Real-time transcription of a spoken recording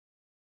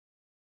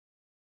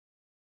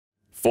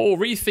For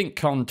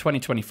RethinkConn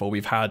 2024,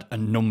 we've had a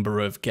number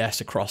of guests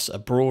across a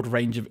broad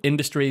range of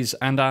industries,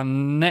 and our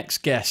next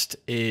guest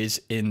is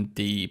in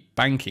the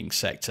banking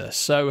sector.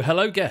 So,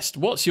 hello, guest.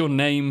 What's your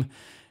name?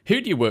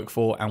 Who do you work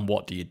for, and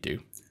what do you do?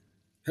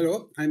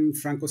 Hello, I'm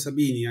Franco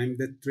Sabini. I'm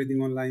the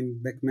trading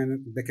online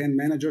backend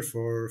manager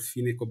for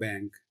Fineco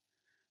Bank.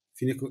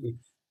 Fineco,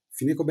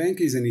 Fineco Bank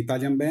is an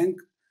Italian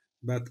bank,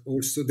 but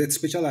also that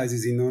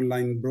specializes in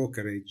online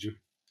brokerage.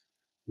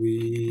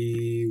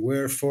 We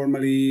were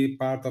formerly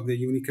part of the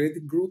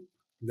UniCredit group.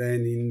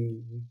 Then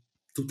in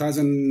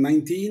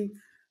 2019,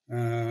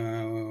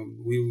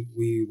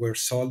 we were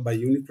sold by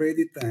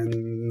UniCredit,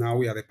 and now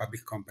we are a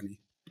public company.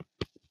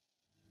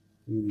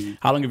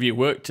 How long have you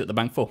worked at the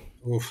bank for?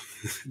 Oh,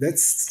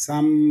 that's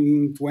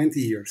some 20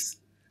 years.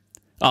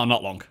 Oh,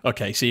 not long.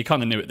 Okay, so you're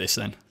kind of new at this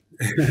then.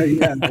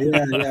 yeah.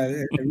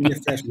 Really a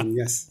freshman,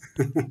 yes.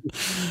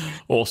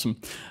 Awesome.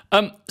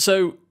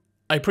 So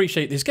I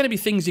appreciate there's going to be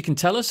things you can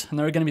tell us, and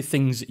there are going to be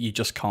things that you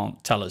just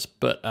can't tell us.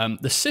 But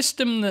the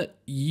system that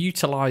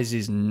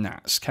utilizes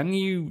NATS, can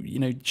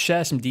you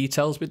share some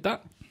details with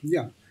that?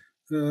 Yeah.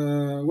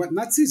 What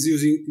NATS is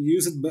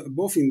used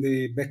both in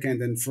the back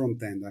end and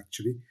front end,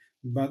 actually.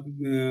 But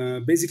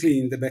basically,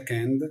 in the back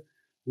end,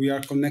 we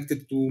are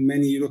connected to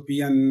many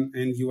European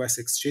and US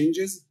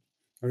exchanges,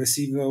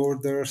 receive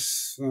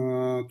orders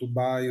to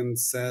buy and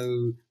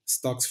sell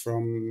stocks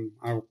from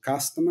our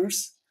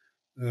customers.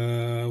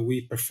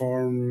 We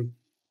perform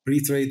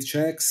pre-trade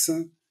checks.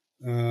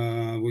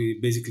 We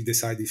basically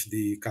decide if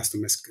the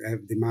customers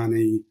have the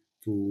money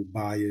to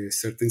buy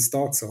certain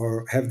stocks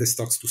or have the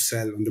stocks to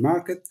sell on the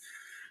market,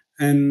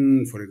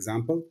 and for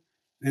example,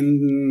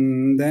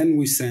 and then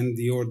we send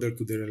the order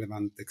to the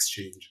relevant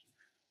exchange.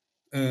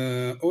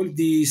 All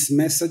these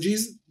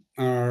messages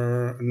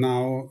are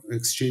now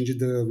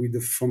exchanged with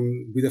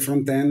the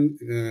front end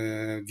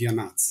via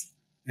NATS,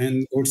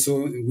 and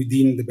also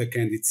within the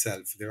backend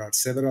itself. There are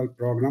several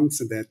programs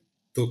that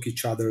talk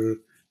each other,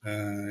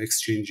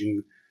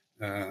 exchanging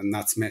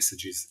NATS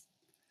messages,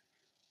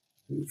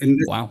 and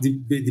that's Wow.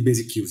 the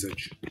basic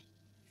usage.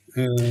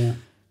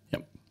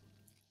 Yep.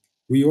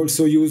 We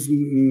also use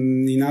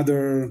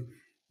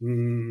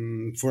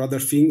for other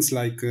things,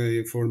 like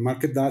for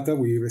market data,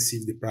 we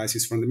receive the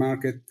prices from the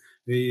market.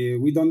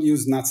 We don't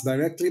use NATS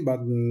directly,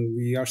 but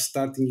we are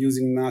starting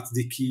using NATS,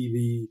 the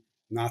key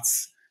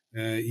NATS,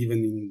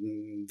 even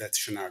in that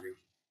scenario.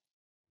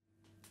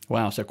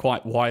 Wow, so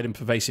quite wide and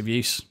pervasive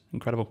use.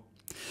 Incredible.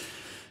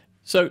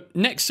 So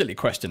next silly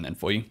question then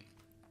for you.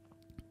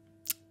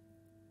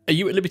 Are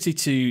you at liberty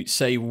to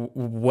say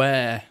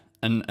where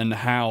and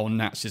how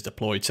NATS is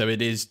deployed? So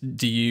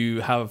do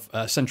you have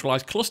a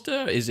centralized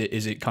cluster? Is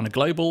it kind of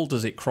global?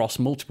 Does it cross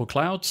multiple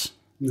clouds?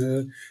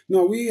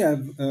 No, we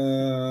have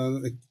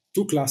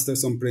two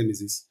clusters on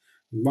premises,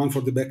 one for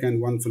the back end,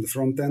 one for the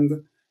front end.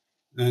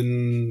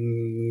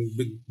 And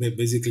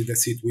basically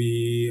that's it.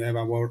 We have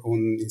our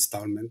own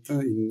installment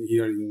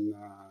here in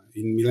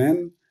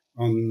Milan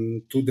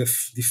on two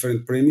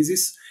different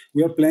premises.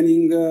 We are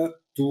planning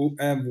to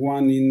have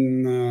one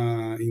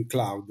in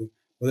cloud,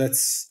 but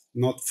that's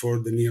not for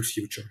the near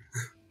future.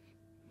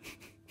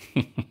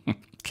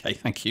 Okay,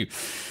 thank you.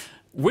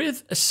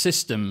 With a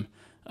system,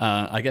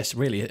 I guess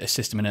really a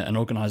system in an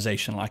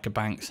organization like a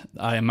bank,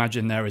 I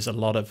imagine there is a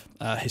lot of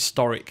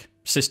historic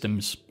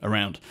systems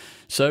around.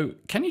 So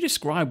can you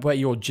describe where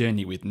your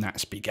journey with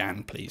NATS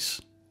began, please?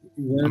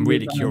 I'm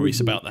really curious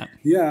about that.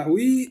 Yeah,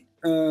 we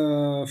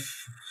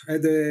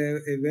had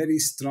a very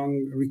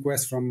strong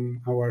request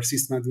from our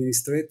system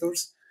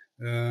administrators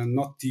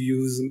not to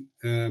use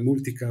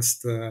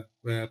multicast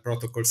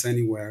protocols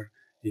anywhere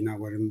in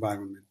our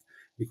environment,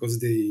 because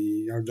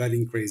they are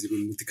driving crazy with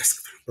multicast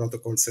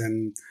protocols,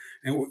 and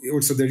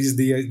also there is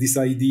this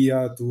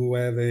idea to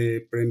have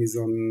a premise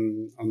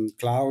on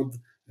cloud,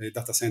 a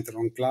data center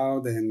on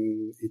cloud,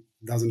 and it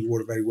doesn't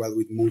work very well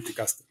with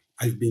multicast.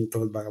 I've been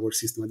told by our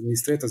system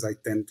administrators. I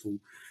tend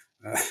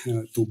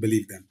to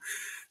believe them.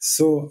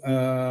 So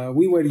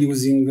we were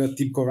using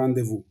TIBCO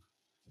Rendezvous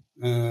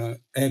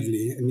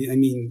heavily. I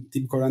mean,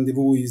 TIBCO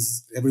Rendezvous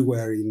is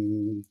everywhere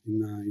in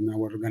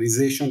our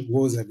organization.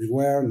 Was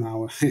everywhere.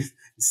 Now it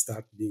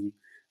starts being.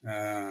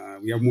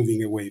 We are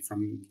moving away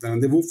from the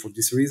Rendezvous for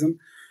this reason,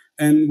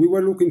 and we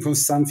were looking for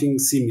something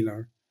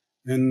similar.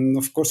 And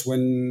of course,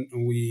 when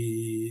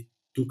we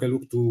took a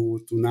look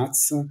to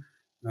NATS,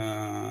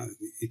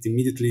 it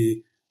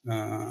immediately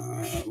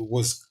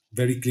was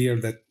very clear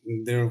that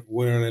there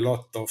were a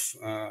lot of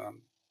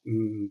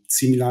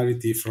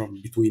similarity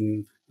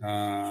between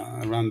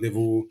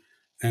Rendezvous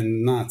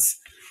and NATS.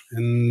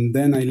 And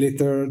then I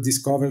later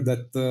discovered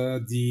that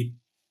the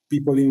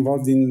people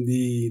involved in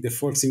the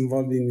folks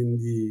involved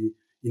in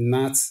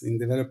NATS, in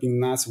developing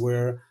NATS,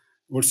 were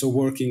also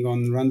working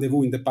on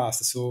Rendezvous in the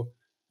past. So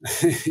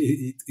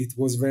it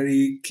was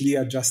very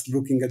clear just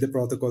looking at the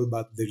protocol,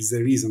 but there is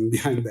a reason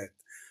behind that.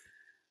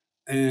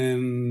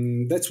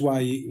 And that's why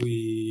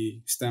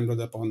we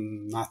stumbled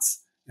upon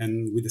NATS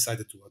and we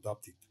decided to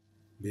adopt it,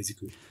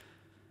 basically.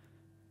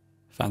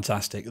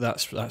 Fantastic.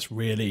 That's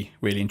really,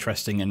 really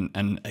interesting.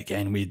 And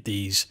again, with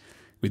these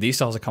with these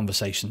styles of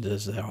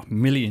conversations, there are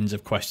millions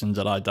of questions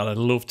that I'd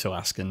love to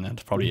ask,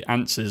 and probably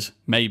answers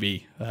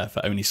maybe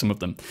for only some of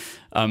them.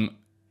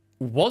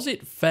 Was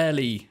it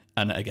fairly,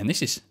 and again,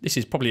 this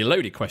is probably a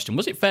loaded question,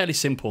 was it fairly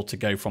simple to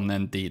go from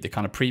then the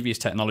kind of previous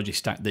technology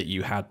stack that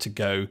you had to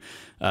go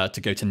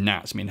to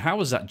NATS? I mean, how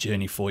was that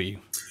journey for you?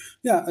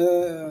 Yeah,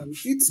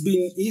 it's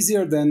been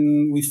easier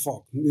than we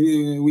thought.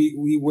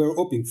 We were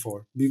hoping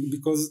for,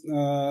 because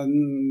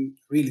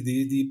really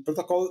the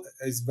protocol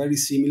is very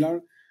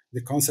similar.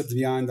 The concepts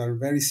behind are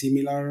very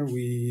similar.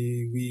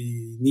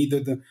 We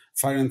needed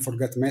fire and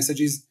forget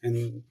messages,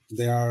 and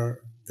there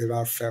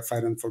are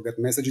fire and forget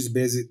messages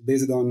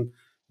based on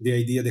the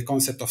idea, the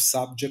concept of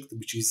subject,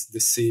 which is the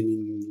same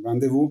in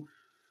Rendezvous.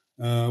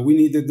 We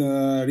needed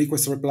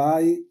request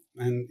reply,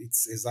 and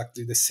it's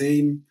exactly the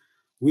same.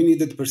 We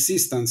needed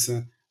persistence.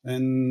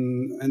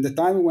 And the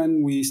time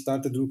when we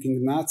started looking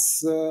at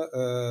NATS,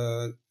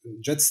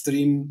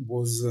 Jetstream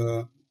was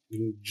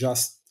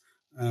just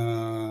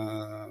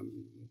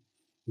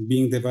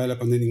being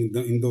developed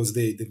in those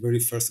days, the very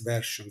first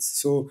versions.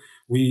 So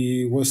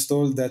we was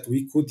told that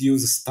we could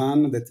use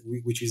Stan,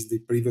 which is the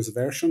previous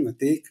version, I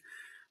take.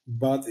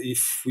 But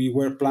if we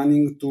were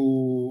planning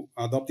to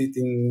adopt it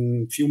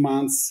in few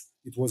months,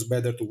 it was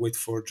better to wait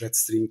for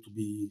Jetstream to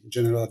be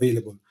generally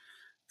available.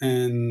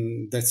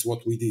 And that's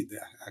what we did,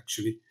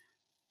 actually.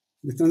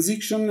 The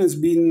transition has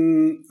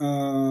been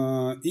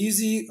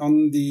easy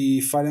on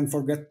the file and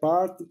forget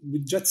part.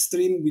 With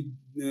Jetstream,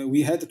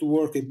 we had to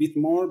work a bit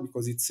more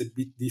because it's a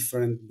bit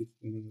different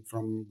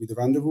from with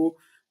Rendezvous,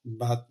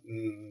 but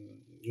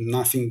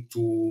nothing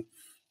to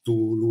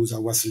lose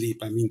our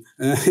sleep. I mean,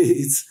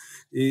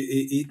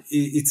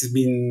 it's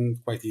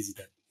been quite easy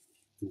there.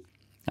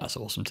 That's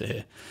awesome to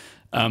hear.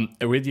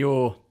 With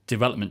your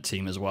development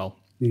team as well,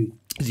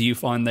 do you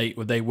find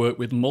they work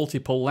with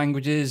multiple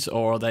languages,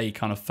 or are they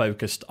kind of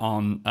focused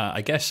on,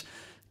 I guess,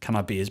 can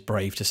I be as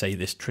brave to say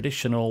this,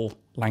 traditional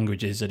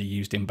languages that are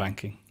used in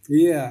banking?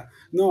 Yeah,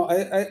 no,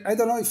 I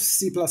don't know if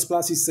C++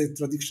 is a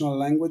traditional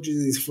language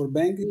for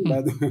banking,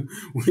 but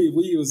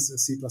we use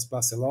C++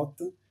 a lot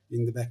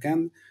in the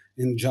backend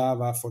and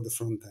Java for the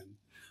front end.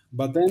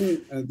 But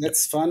then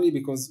that's funny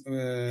because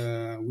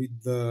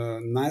with the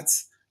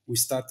NATS, we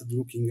started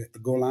looking at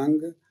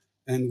Golang,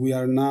 and we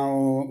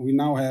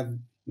now have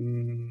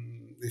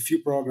a few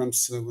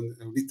programs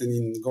written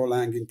in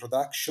Golang in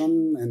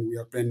production, and we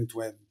are planning to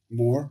have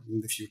more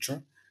in the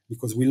future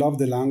because we love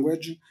the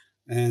language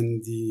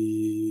and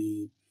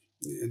the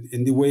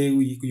way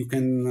you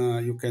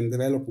can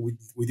develop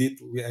with it.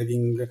 We're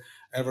having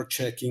error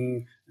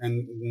checking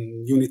and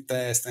unit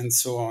test and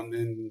so on,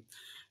 and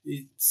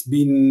it's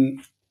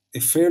been a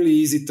fairly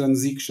easy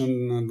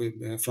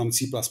transition from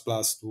C++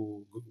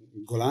 to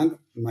Golang.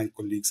 My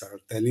colleagues are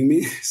telling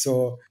me.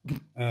 So,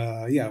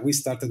 yeah, we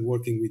started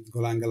working with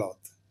Golang a lot.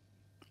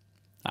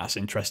 That's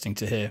interesting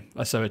to hear.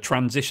 So a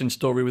transition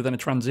story within a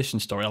transition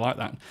story. I like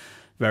that.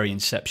 Very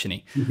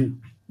Inception-y.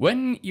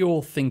 When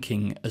you're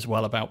thinking as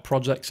well about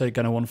projects that are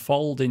going to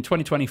unfold in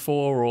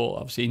 2024 or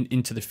obviously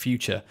into the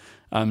future,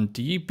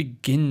 do you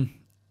begin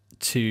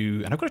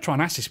to, and I've got to try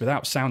and ask this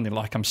without sounding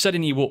like I'm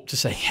setting you up to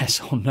say yes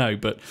or no,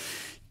 but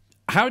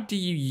how do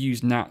you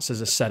use NATS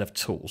as a set of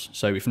tools?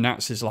 So if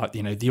NATS is like,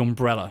 the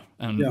umbrella,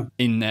 and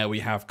in there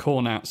we have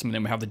core NATS, and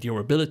then we have the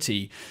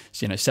durability,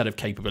 set of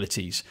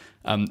capabilities.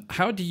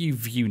 How do you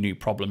view new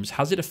problems?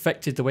 Has it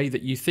affected the way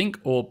that you think,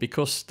 or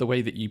because the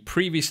way that you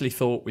previously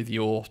thought with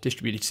your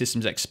distributed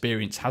systems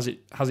experience, has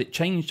it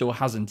changed or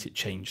hasn't it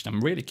changed?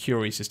 I'm really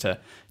curious as to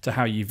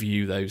how you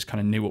view those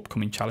kind of new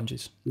upcoming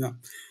challenges. Yeah,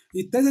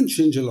 it hasn't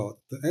changed a lot.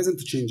 It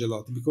hasn't changed a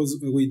lot because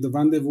with the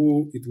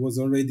Rendezvous, it was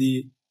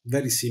already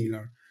very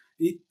similar.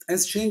 It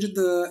has changed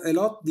a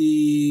lot.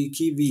 The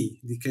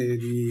the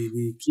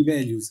key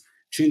values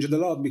changed a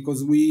lot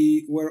because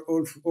we were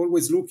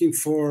always looking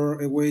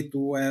for a way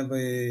to have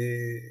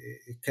a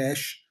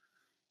cache,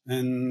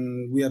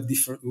 and we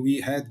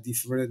had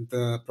different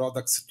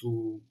products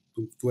to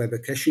have a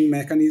caching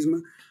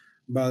mechanism,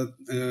 but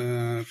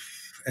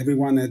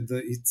everyone had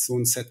its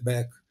own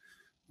setback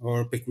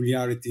or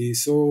peculiarity.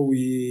 So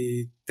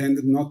we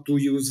tended not to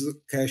use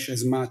cache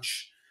as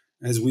much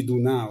as we do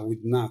now with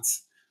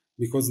NATS,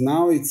 because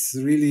now it's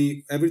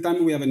really, every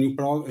time we have a new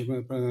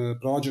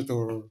project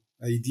or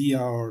idea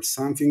or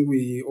something,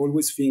 we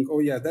always think, oh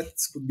yeah, that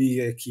could be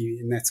a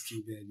NATS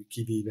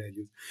key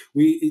value.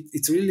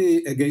 It's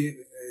really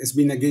it's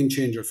been a game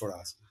changer for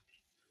us.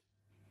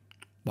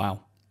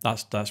 Wow.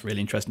 That's really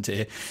interesting to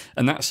hear.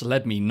 And that's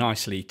led me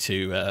nicely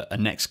to a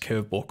next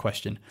curveball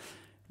question.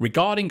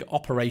 Regarding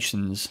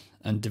operations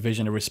and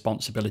division of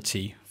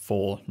responsibility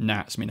for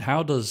NATS, I mean,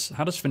 how does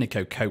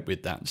Fineco cope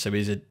with that? So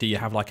do you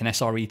have like an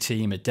SRE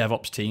team, a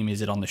DevOps team?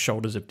 Is it on the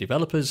shoulders of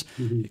developers?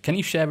 Can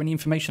you share any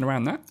information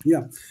around that?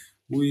 Yeah.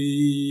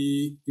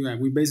 We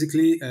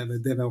basically have a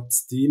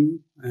DevOps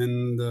team,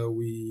 and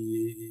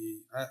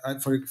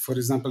for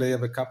example, I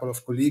have a couple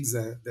of colleagues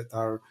that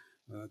are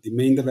the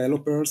main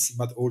developers,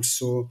 but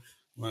also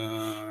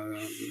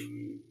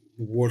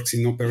works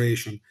in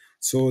operation.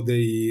 So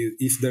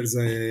if there's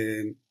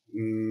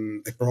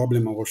a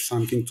problem or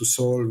something to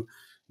solve,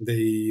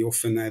 they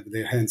often have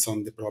their hands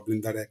on the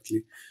problem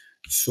directly.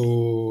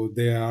 So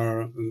they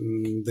are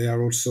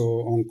also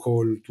on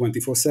call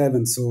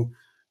 24/7. So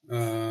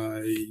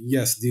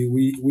yes,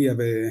 we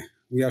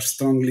are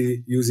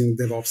strongly using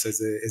DevOps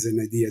as an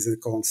idea, as a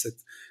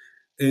concept.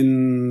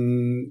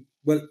 And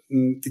well,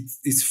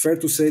 it's fair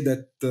to say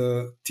that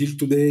till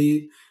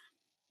today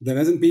there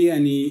hasn't been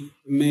any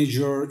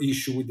major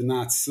issue with the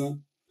NATS.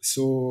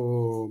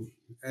 So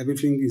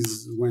everything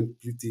went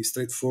pretty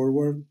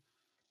straightforward.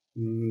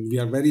 We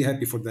are very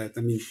happy for that.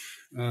 I mean,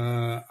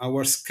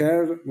 our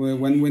scare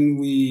when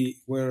we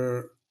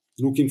were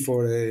looking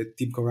for a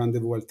typical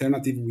rendezvous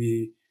alternative,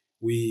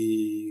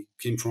 we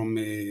came from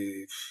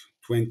a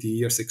 20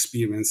 years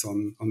experience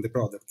on the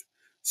product.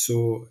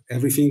 So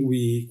everything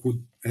we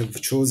could have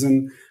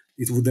chosen,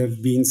 it would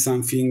have been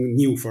something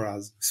new for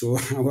us. So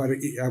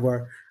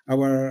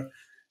our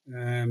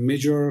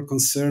major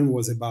concern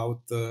was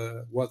about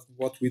what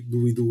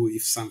we do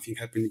if something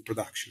happened in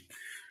production.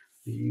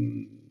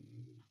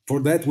 For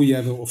that, we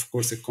have, of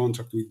course, a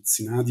contract with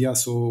Synadia,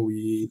 so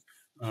we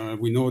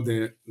know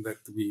that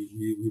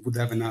we would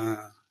have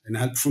an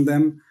help from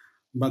them.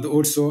 But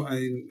also,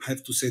 I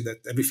have to say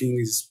that everything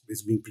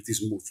has been pretty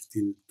smooth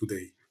till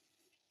today.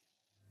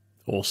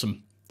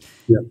 Awesome.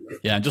 Yeah.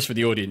 Yeah, and just for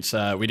the audience,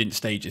 we didn't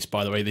stage this,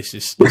 by the way. This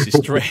is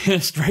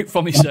straight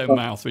from his own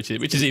mouth, which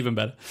is even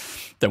better.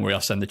 Don't worry,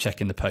 I'll send the check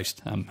in the post.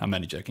 I'm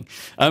only joking.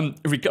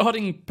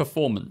 Regarding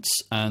performance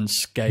and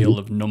scale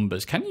of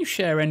numbers, can you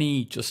share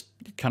any just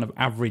kind of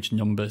average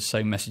numbers,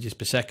 so messages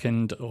per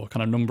second, or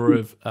kind of number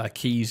of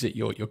keys that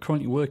you're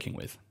currently working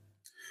with?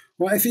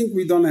 Well, I think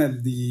we don't have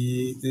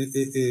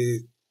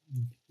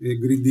a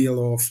great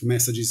deal of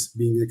messages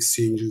being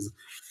exchanged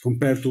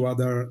compared to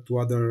other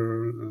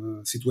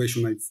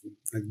situations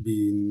I've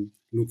been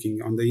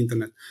looking on the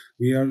internet.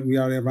 We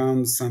are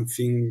around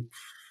something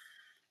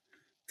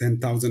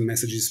 10,000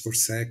 messages per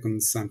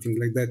second, something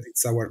like that.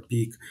 It's our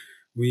peak.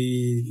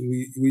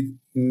 We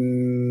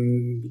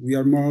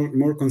are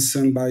more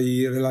concerned by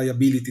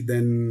reliability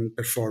than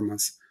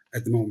performance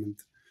at the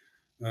moment.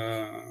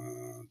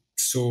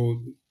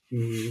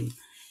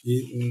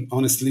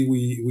 Honestly,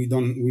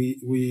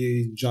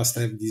 we just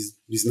have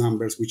these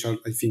numbers, which I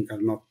think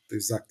are not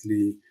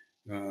exactly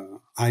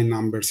high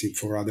numbers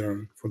for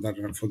other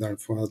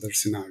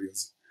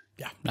scenarios.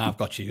 Yeah, no, I've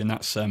got you, and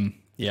that's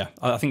yeah.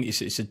 I think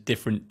it's a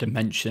different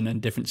dimension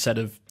and different set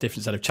of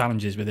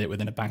challenges with it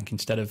within a bank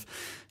instead of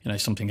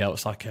something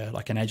else like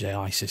an edge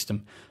AI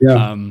system.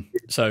 Yeah.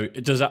 So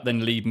does that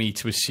then lead me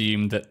to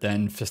assume that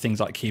then for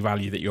things like key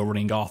value that you're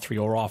running R3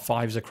 or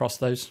R5s across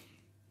those?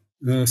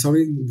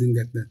 Sorry, didn't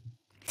get that.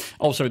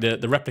 Also,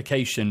 the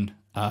replication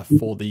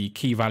for the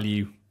key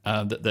value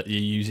that you're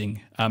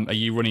using, are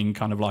you running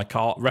kind of like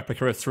our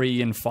replica of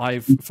 3 and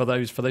 5 for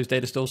those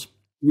data stores?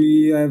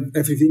 We have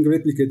everything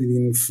replicated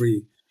in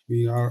free.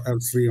 We are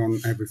free on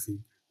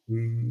everything,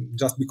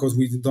 just because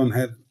we don't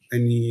have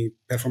any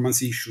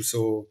performance issue,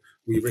 so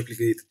we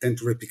tend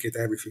to replicate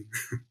everything.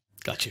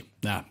 Got you.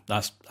 Nah,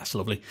 that's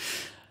lovely.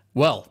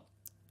 Well,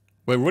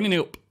 we're running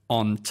up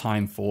on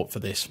time for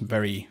this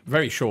very,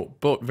 very short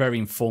but very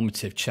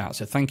informative chat.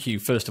 So thank you,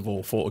 first of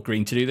all, for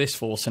agreeing to do this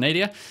for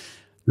Synadia.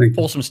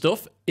 Awesome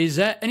stuff. Is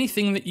there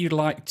anything that you'd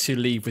like to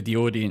leave with the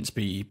audience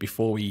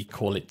before we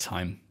call it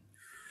time?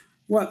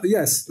 Well,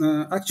 yes.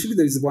 Actually,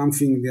 there is one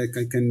thing that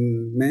I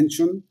can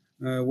mention.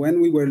 When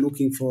we were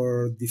looking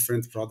for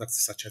different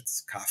products such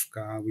as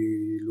Kafka,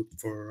 we looked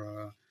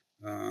for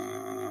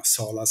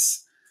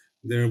Solus.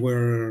 There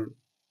were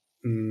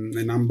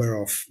a number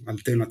of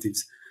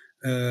alternatives.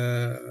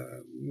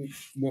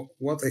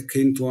 What I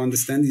came to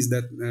understand is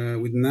that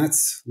with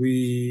NATS,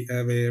 we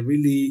have a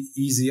really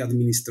easy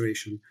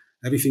administration.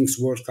 Everything's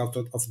worked out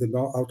of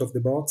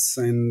the box,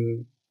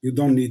 and you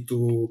don't need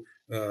to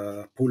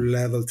pull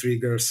level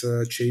triggers,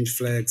 change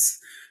flags,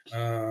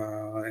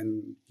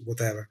 and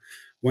whatever.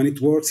 When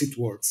it works, it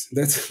works.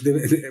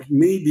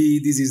 Maybe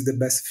this is the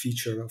best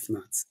feature of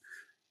NATS.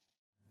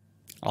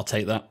 I'll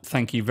take that.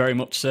 Thank you very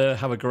much, sir.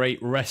 Have a great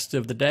rest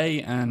of the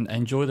day and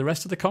enjoy the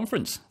rest of the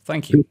conference.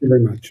 Thank you. Thank you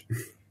very much.